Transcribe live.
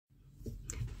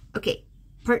Okay,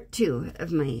 part 2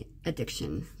 of my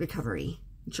addiction recovery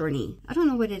journey. I don't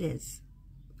know what it is.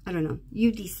 I don't know.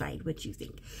 You decide what you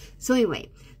think. So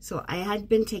anyway, so I had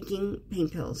been taking pain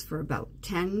pills for about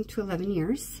 10 to 11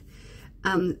 years.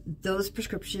 Those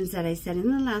prescriptions that I said in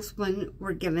the last one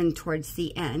were given towards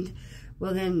the end.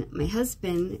 Well, then my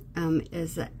husband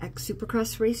is an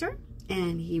ex-Supercross racer,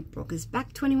 and he broke his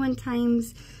back 21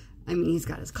 times. I mean, he's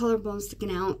got his collarbone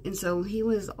sticking out, and so he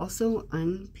was also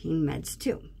on pain meds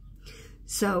too.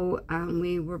 So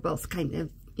we were both kind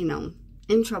of, you know,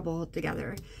 in trouble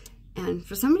together. And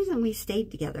for some reason we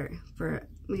stayed together.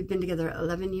 We've been together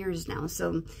 11 years now.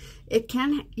 So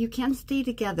you can stay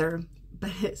together,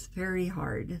 but it's very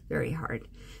hard, very hard.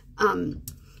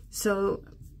 So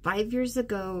 5 years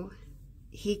ago,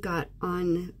 he got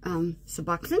on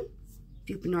Suboxone,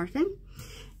 buprenorphine,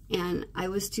 and I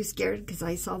was too scared because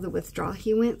I saw the withdrawal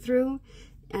he went through,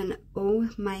 and oh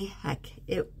my heck,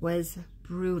 it was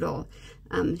brutal.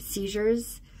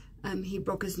 Seizures. He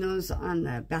broke his nose on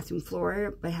the bathroom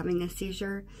floor by having a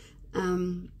seizure.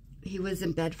 He was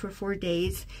in bed for 4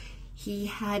 days. He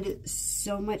had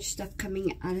so much stuff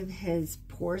coming out of his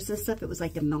pores and stuff. It was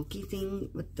like a milky thing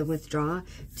with the withdrawal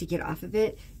to get off of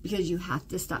it, because you have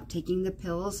to stop taking the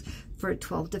pills for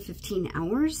 12 to 15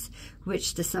 hours,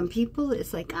 which to some people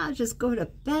it's like, just go to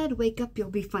bed, wake up, you'll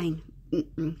be fine.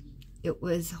 It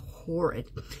was horrid.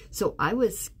 So I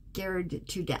was scared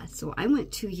to death. So I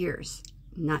went 2 years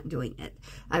not doing it.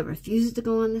 I refused to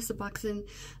go on the Suboxone.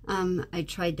 I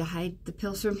tried to hide the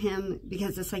pills from him,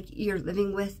 because it's like you're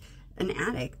living with an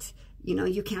addict. You know,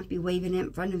 you can't be waving it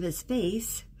in front of his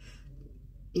face.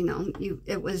 You know,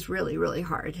 it was really, really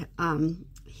hard.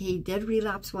 He did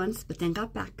relapse once, but then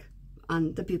got back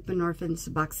on the buprenorphine,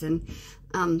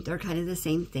 Suboxone. They're kind of the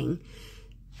same thing.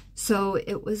 So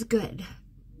it was good,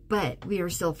 but we are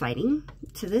still fighting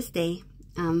to this day.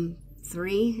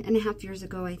 3.5 years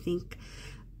ago, I think,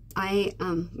 I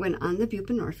went on the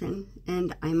buprenorphine,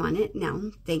 and I'm on it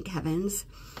now, thank heavens.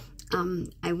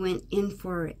 I went in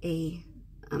for a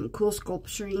cool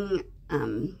sculpturing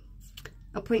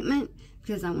appointment,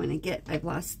 because I've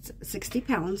lost 60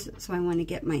 pounds, so I want to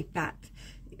get my fat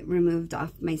removed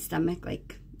off my stomach,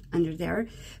 like under there.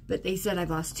 But they said I've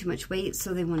lost too much weight,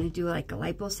 so they want to do like a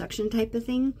liposuction type of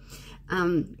thing.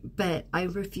 But I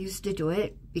refuse to do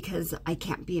it because I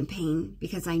can't be in pain,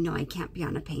 because I know I can't be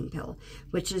on a pain pill,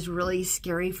 which is really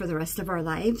scary for the rest of our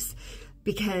lives.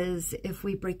 Because if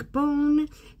we break a bone,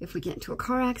 if we get into a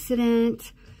car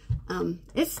accident,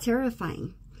 it's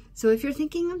terrifying. So if you're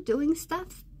thinking of doing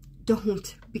stuff,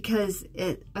 don't, because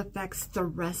it affects the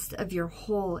rest of your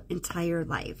whole entire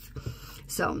life.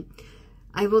 So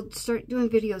I will start doing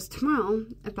videos tomorrow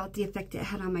about the effect it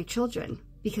had on my children,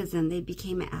 because then they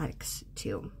became addicts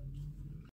too.